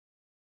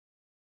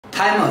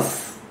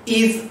thymus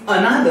is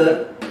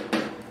another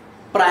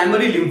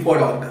primary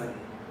lymphoid organ,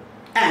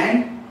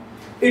 and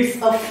it's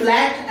a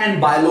flat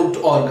and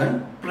bilobed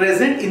organ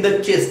present in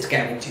the chest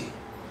cavity.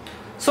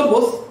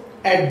 Suppose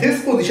at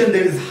this position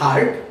there is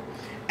heart,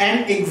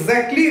 and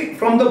exactly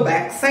from the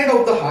back side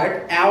of the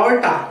heart,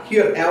 aorta,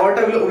 here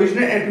aorta will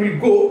originate and will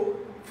go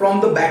from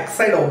the back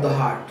side of the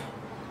heart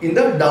in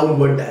the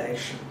downward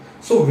direction.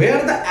 So where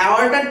the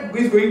aorta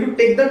is going to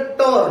take the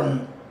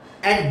turn,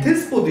 at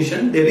this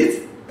position there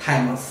is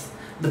thymus.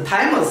 The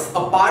thymus,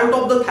 a part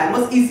of the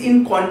thymus is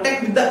in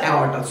contact with the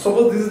aorta.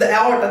 Suppose this is the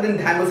aorta, then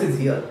thymus is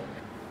here.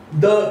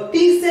 The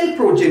T-cell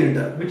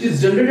progenitor, which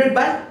is generated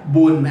by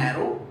bone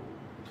marrow,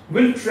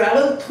 will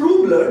travel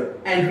through blood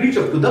and reach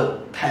up to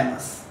the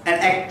thymus and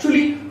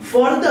actually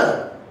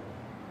further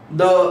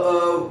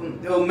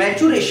the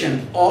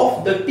maturation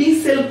of the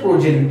T-cell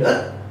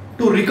progenitor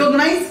to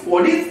recognize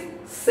what is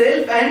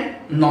self and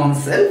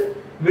non-self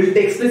will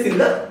take place in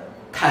the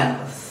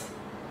thymus.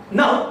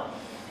 Now,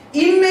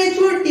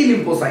 immature T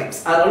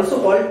lymphocytes are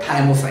also called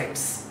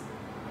thymocytes,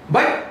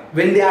 but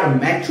when they are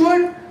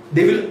matured,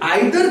 they will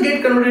either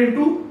get converted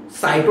into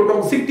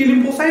cytotoxic T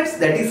lymphocytes,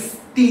 that is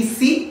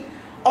Tc,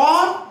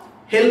 or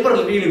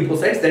helper T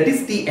lymphocytes, that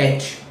is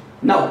Th.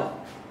 Now,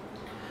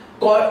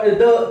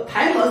 the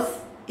thymus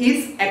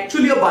is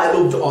actually a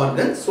bilobed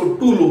organ, so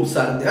two lobes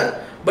are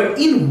there, but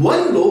in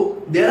one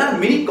lobe there are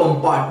many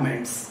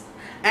compartments,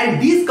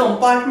 and these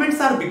compartments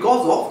are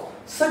because of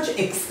such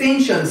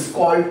extensions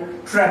called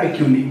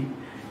trabeculae.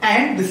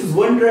 And this is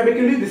one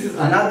trabeculae, this is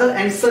another,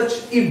 and such.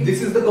 If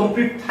this is the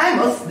complete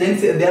thymus, then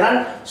there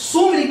are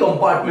so many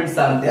compartments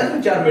are there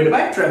which are made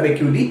by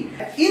trabeculae.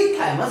 In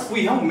thymus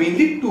we have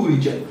mainly two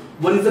regions.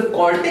 One is the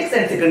cortex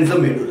and second is the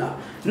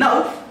medulla.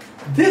 Now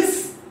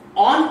this,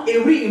 on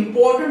every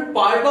important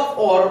part of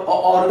or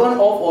organ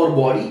of our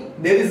body,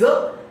 there is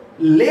a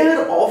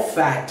layer of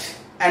fat,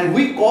 and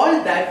we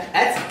call that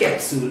as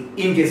capsule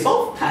in case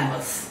of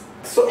thymus.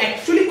 So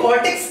actually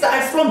cortex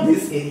starts from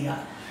this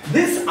area.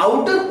 This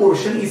outer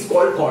portion is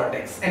called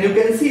cortex, and you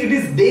can see it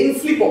is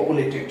densely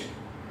populated,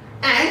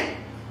 and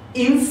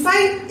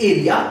inside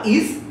area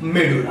is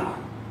medulla,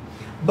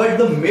 but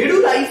the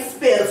medulla is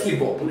sparsely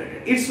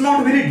populated. It's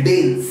not very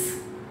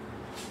dense,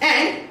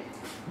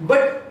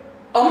 but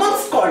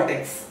amongst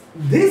cortex,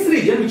 this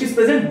region which is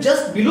present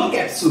just below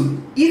capsule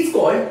is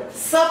called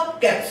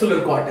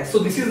subcapsular cortex. So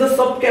this is the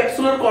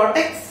subcapsular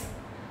cortex.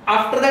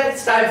 After that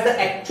starts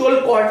the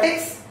actual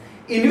cortex,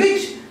 in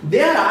which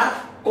there are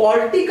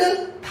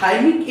cortical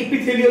thymic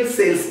epithelial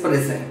cells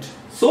present.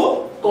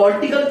 So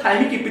cortical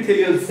thymic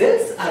epithelial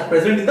cells are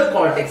present in the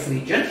cortex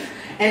region,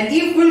 and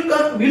if we'll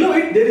come below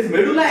it, there is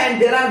medulla,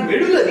 and there are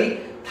medullary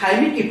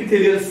thymic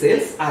epithelial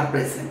cells are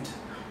present.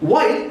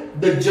 While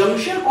the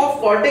junction of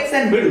cortex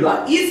and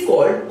medulla is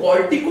called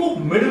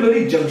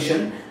corticomedullary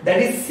junction, that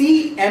is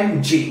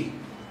CMJ,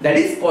 that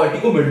is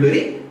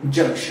corticomedullary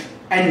junction.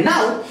 And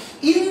now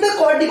in the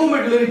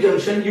corticomedullary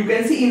junction, you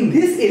can see in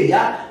this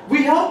area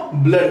we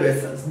have blood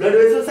vessels. Blood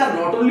vessels are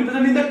not only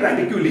present in the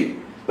trabeculae,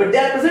 but they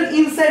are present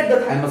inside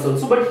the thymus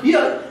also. But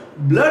here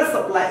blood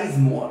supply is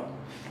more,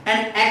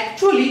 and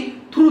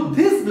actually through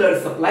this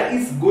blood supply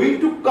is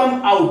going to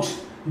come out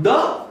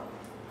the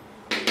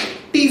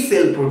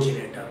T-cell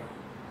progenitor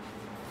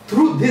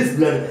through these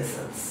blood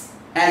vessels.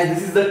 As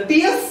this is the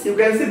Ts, you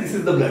can see this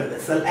is the blood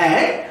vessel,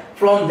 and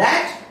from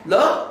that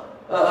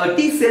the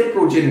T-cell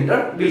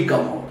progenitor will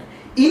come out.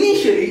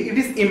 Initially it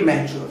is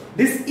immature.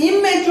 This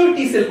immature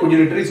T-cell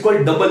progenitor is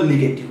called double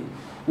negative.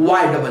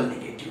 Why double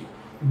negative?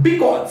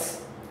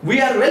 Because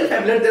we are well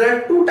familiar, there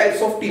are two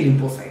types of T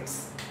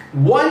lymphocytes.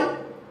 One,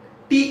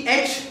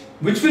 Th,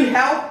 which will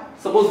have,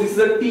 suppose this is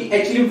a Th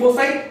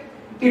lymphocyte,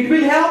 it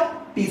will have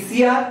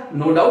TCR,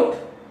 no doubt,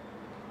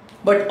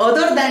 but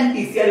other than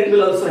TCR it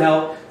will also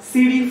have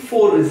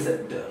CD4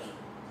 receptor.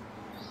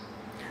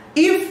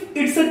 If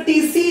it's a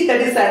TC,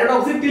 that is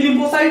cytotoxic T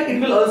lymphocyte,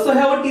 it will also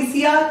have a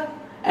TCR,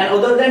 and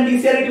other than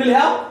TCR it will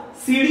have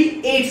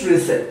CD8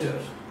 receptor.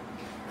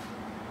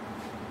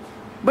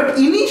 But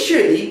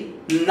initially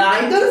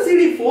neither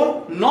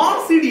CD4 nor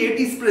CD8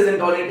 is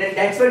present on it, and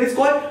that's why it is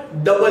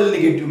called double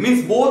negative,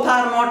 means both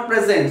are not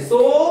present.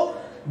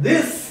 So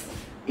this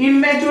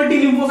immature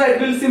T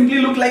lymphocyte will simply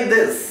look like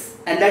this,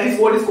 and that is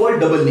what is called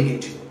double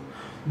negative.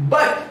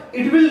 But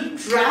it will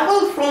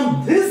travel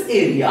from this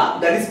area,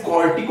 that is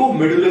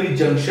corticomedullary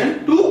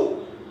junction,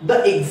 to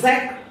the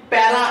exact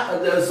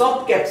the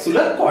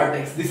subcapsular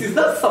cortex. This is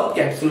the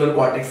subcapsular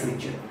cortex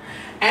region,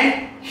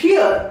 and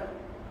here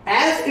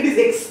as it is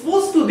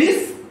exposed to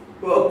this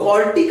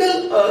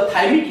cortical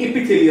thymic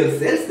epithelial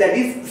cells, that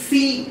is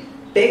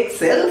Tcell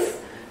cells,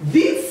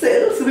 these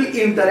cells will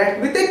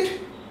interact with it,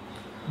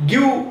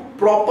 give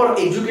proper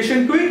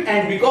education to it,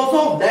 and because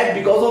of that,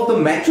 because of the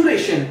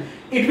maturation,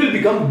 it will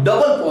become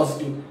double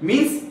positive.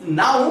 Means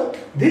now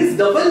this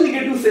double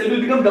negative cell will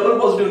become double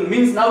positive,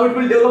 means now it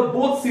will develop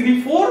both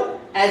CD4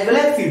 as well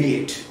as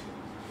CD8.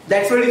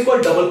 That's why it is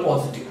called double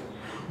positive.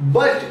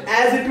 But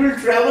as it will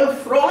travel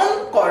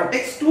from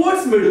cortex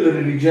towards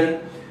medullary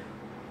region,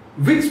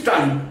 With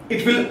time,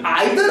 it will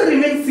either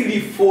remain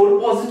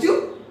CD4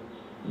 positive,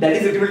 that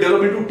is, it will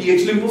develop into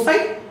Th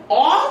lymphocyte,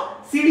 or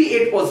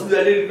CD8 positive,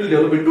 that is, it will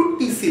develop into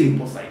Tc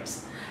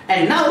lymphocytes.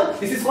 And now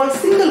this is called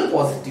single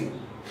positive,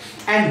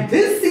 and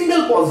this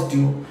single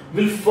positive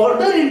will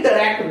further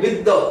interact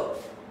with the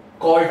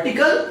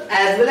cortical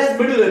as well as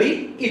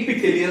medullary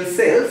epithelial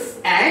cells,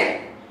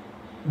 and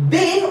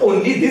then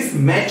only this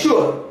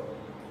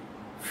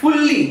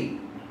fully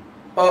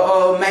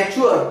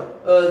mature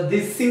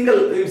this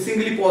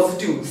singly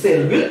positive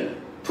cell will,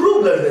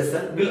 through blood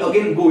vessel, will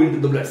again go into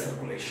the blood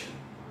circulation.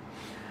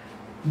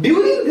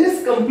 During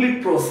this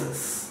complete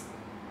process,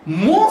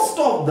 most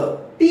of the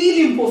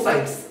T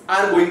lymphocytes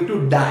are going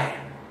to die.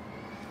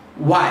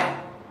 Why?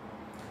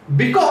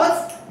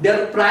 Because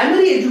their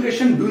primary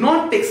education do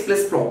not take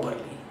place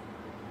properly.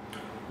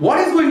 What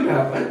is going to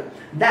happen?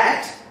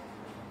 That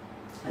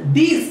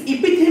these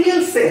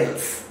epithelial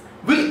cells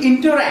will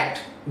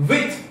interact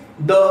with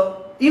the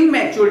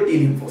immature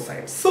T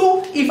lymphocytes.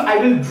 So if I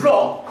will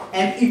draw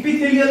an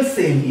epithelial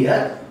cell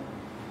here,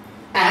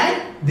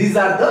 and these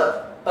are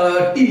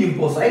the T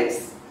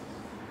lymphocytes,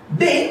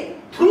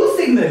 then through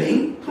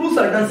signaling through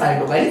certain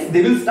cytokines,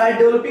 they will start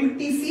developing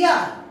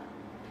TCR.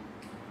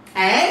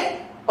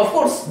 And of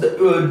course,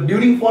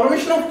 during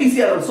formation of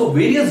TCR also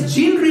various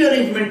gene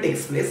rearrangement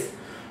takes place.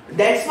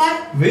 That's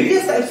why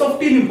various types of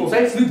T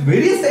lymphocytes with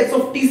various types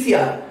of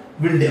TCR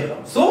will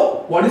develop.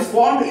 So what is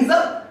formed is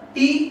a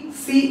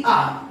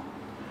TCR.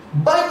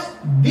 But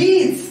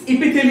these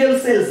epithelial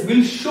cells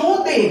will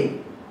show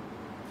them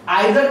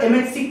either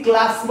MHC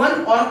class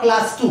 1 or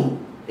class 2.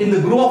 In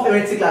the group of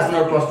MHC class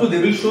 1 or class 2,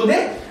 they will show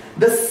them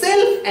the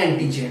self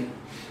antigen.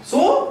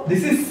 So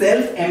this is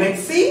self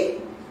MHC.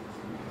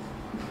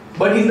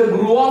 But in the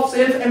group of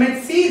self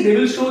MHC, they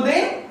will show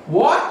them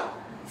what?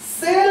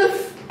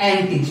 Self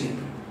antigen.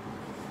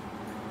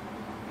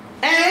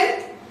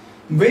 And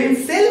when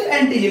self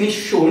antigen is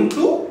shown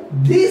to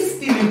this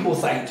T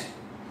lymphocyte,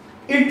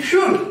 it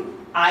should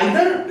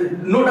either,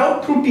 no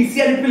doubt through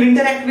TCR it will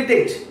interact with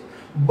it.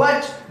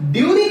 But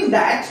during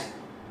that,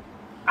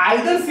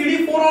 either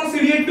CD4 or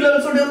CD8 will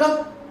also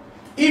develop.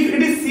 If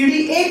it is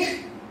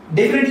CD8,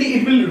 definitely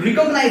it will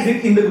recognize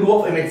it in the group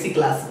of MHC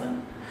class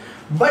 1.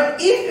 But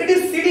if it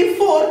is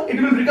CD4,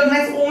 it will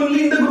recognize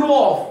only in the group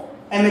of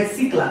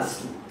MHC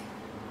class 2.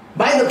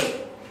 By the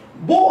way,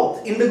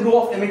 both in the group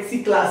of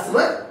MHC class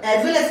 1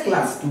 as well as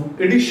class 2,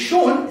 it is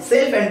shown,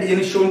 self-antigen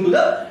is shown to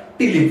the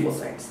T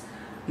lymphocytes.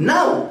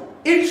 Now,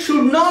 it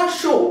should not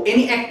show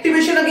any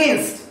activation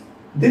against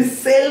this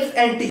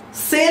self-antigen.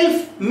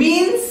 Self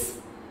means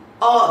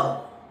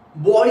our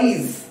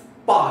body's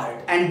part,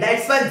 and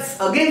that's why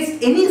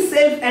against any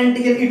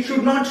self-antigen, it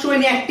should not show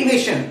any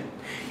activation.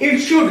 It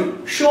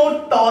should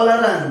show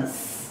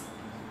tolerance.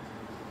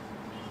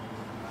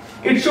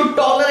 It should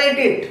tolerate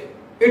it.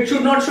 It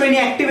should not show any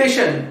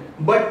activation.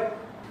 But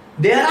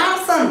there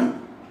are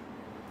some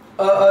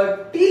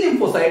T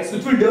lymphocytes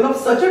which will develop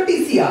such a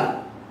TCR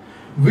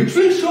which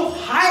will show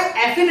high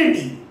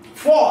affinity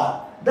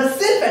for the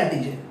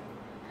self-antigen.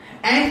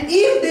 And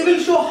if they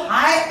will show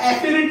high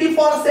affinity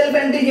for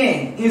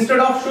self-antigen, instead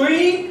of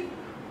showing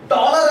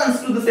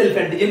tolerance to the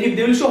self-antigen, if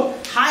they will show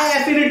high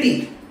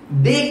affinity,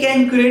 they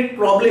can create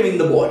problem in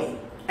the body.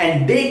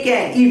 And they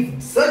can,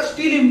 if such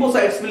T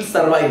lymphocytes will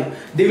survive,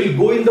 they will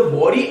go in the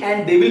body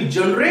and they will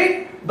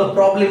generate the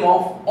problem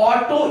of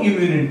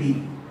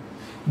autoimmunity.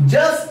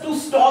 Just to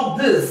stop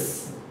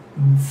this,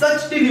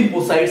 such T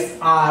lymphocytes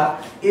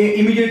are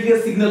immediately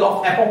a signal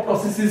of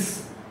apoptosis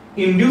is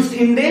induced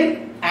in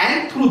them,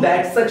 and through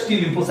that such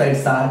T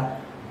lymphocytes are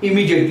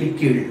immediately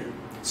killed.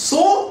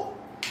 So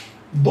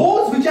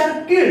those which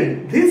are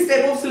killed, this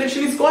type of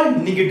selection is called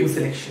negative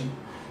selection.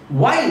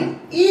 While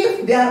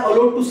if they are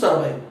allowed to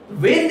survive,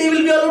 when they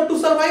will be allowed to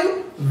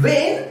survive?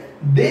 When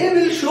they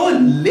will show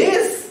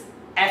less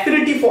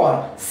affinity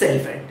for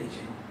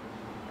self-antigen.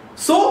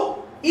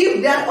 So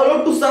if they are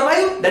allowed to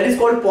survive, that is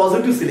called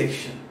positive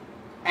selection.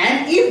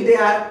 And if they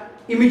are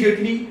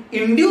immediately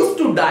induced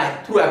to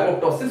die through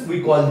apoptosis,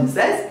 we call this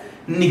as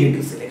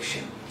negative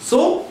selection.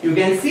 So you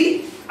can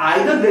see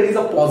either there is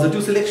a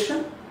positive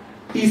selection,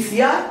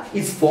 TCR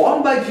is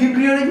formed by gene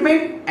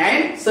rearrangement,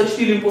 and such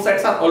T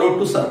lymphocytes are allowed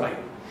to survive.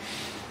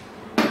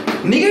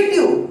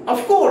 Negative,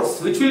 of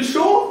course, which will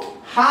show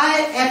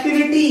high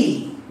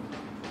affinity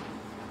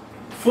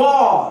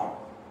for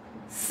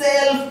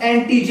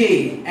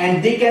self-antigen,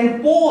 and they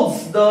can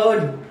pose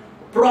the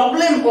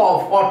problem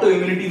of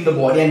autoimmunity in the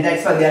body, and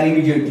that's why they are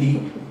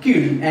immediately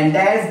killed. And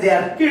as they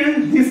are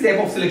killed, this type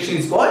of selection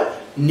is called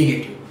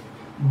negative.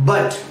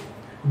 But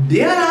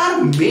there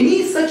are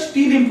many such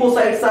T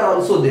lymphocytes are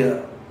also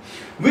there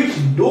which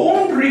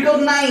don't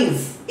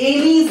recognize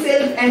any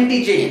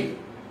self-antigen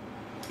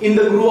in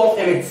the group of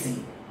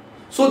MHC.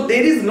 So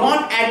there is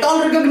not at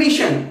all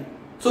recognition.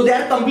 So they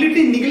are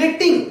completely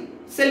neglecting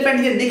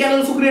self-antigen. They can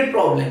also create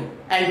problem,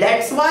 and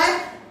that's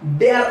why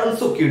they are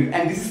also killed,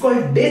 and this is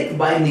called death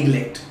by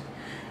neglect.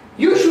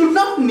 You should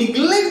not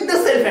neglect the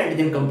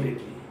self-antigen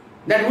completely,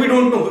 that we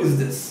don't know who is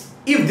this.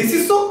 If this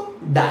is so,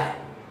 die.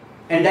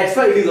 and that's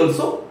why it is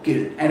also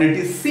killed. And it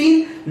is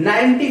seen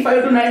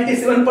 95 to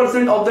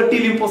 97% of the T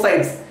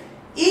lymphocytes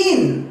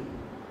in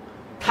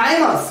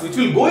thymus, which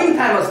will go in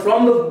thymus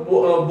from the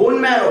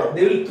bone marrow.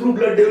 They will, through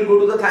blood, they will go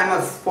to the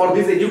thymus for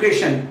this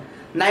education.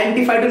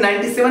 95 to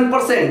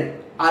 97%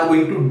 are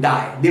going to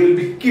die. They will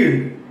be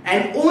killed,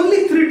 and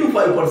only 3 to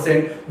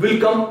 5%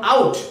 will come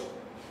out.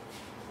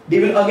 They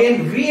will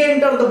again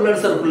re-enter the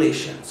blood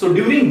circulation. So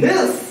during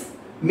this,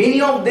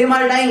 many of them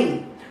are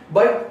dying,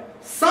 but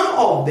some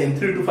of them,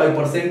 3 to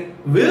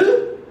 5%,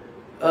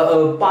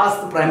 will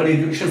pass the primary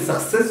education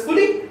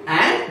successfully,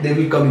 and they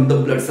will come in the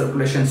blood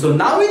circulation. So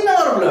now in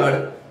our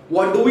blood,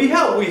 what do we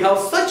have? We have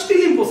such T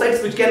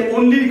lymphocytes which can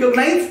only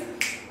recognize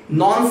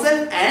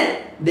non-self, and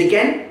they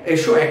can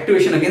show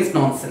activation against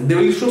non-self. They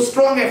will show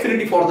strong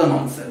affinity for the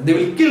non-self. They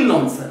will kill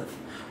non-self,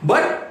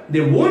 but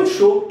they won't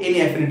show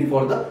any affinity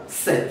for the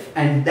self,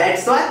 and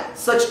that's why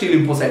such T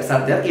lymphocytes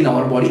are there in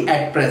our body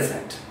at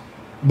present.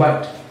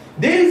 But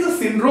there is a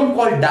syndrome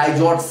called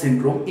Dijot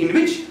syndrome, in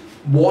which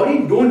body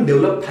don't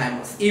develop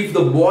thymus. If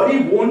the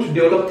body won't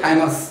develop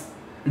thymus,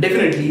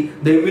 definitely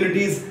the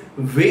immunity is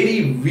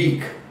very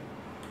weak.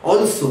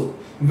 Also,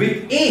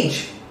 with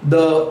age,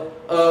 the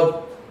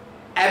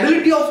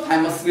ability of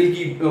thymus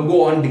will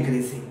go on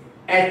decreasing.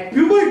 At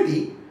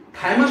puberty,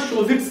 thymus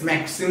shows its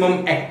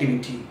maximum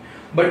activity.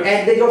 But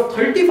at the age of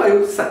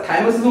 35,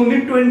 thymus is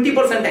only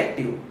 20%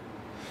 active.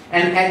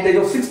 And at the age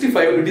of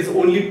 65, it is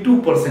only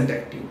 2%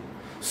 active.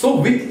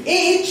 So with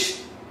age,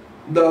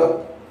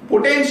 the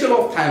potential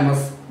of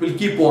thymus will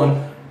keep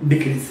on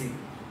decreasing.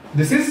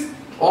 This is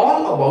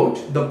all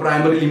about the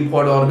primary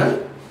lymphoid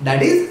organ,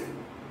 that is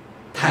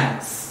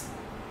thymus.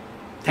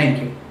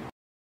 Thank you.